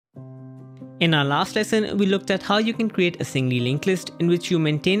In our last lesson, we looked at how you can create a singly linked list in which you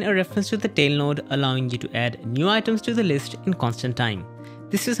maintain a reference to the tail node, allowing you to add new items to the list in constant time.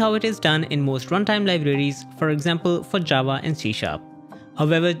 This is how it is done in most runtime libraries, for example for Java and C#.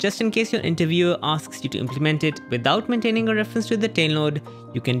 However, just in case your interviewer asks you to implement it without maintaining a reference to the tail node,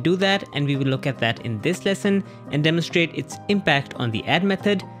 you can do that, and we will look at that in this lesson and demonstrate its impact on the add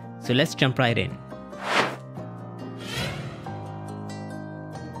method. So let's jump right in.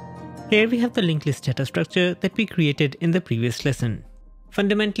 Here we have the linked list data structure that we created in the previous lesson.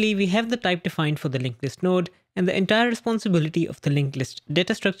 Fundamentally, we have the type defined for the linked list node, and the entire responsibility of the linked list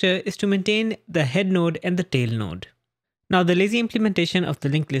data structure is to maintain the head node and the tail node. Now, the lazy implementation of the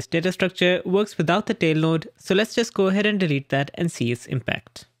linked list data structure works without the tail node, so let's just go ahead and delete that and see its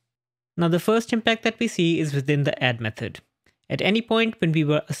impact. Now, the first impact that we see is within the add method. At any point when we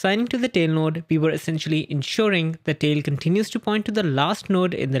were assigning to the tail node, we were essentially ensuring the tail continues to point to the last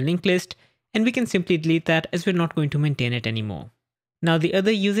node in the linked list, and we can simply delete that as we're not going to maintain it anymore. Now, the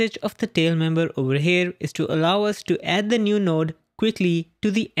other usage of the tail member over here is to allow us to add the new node quickly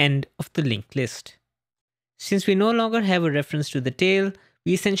to the end of the linked list. Since we no longer have a reference to the tail,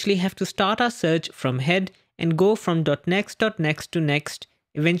 we essentially have to start our search from head and go from .next to next,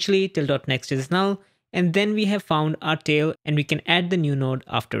 eventually till .next is null, and then we have found our tail and we can add the new node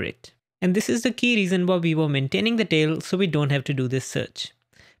after it. And this is the key reason why we were maintaining the tail, so we don't have to do this search.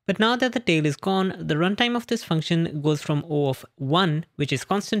 But now that the tail is gone, the runtime of this function goes from O of 1, which is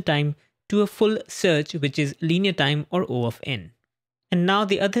constant time, to a full search, which is linear time, or O of n. And now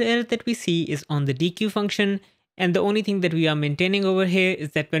the other error that we see is on the dequeue function, and the only thing that we are maintaining over here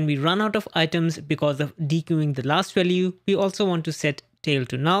is that when we run out of items because of dequeuing the last value, we also want to set tail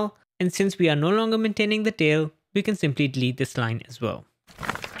to null. And since we are no longer maintaining the tail, we can simply delete this line as well.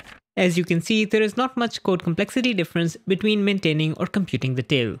 As you can see, there is not much code complexity difference between maintaining or computing the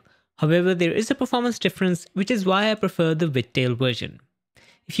tail. However, there is a performance difference, which is why I prefer the with tail version.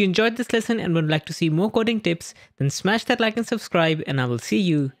 If you enjoyed this lesson and would like to see more coding tips, then smash that like and subscribe, and I will see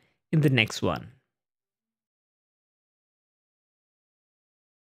you in the next one.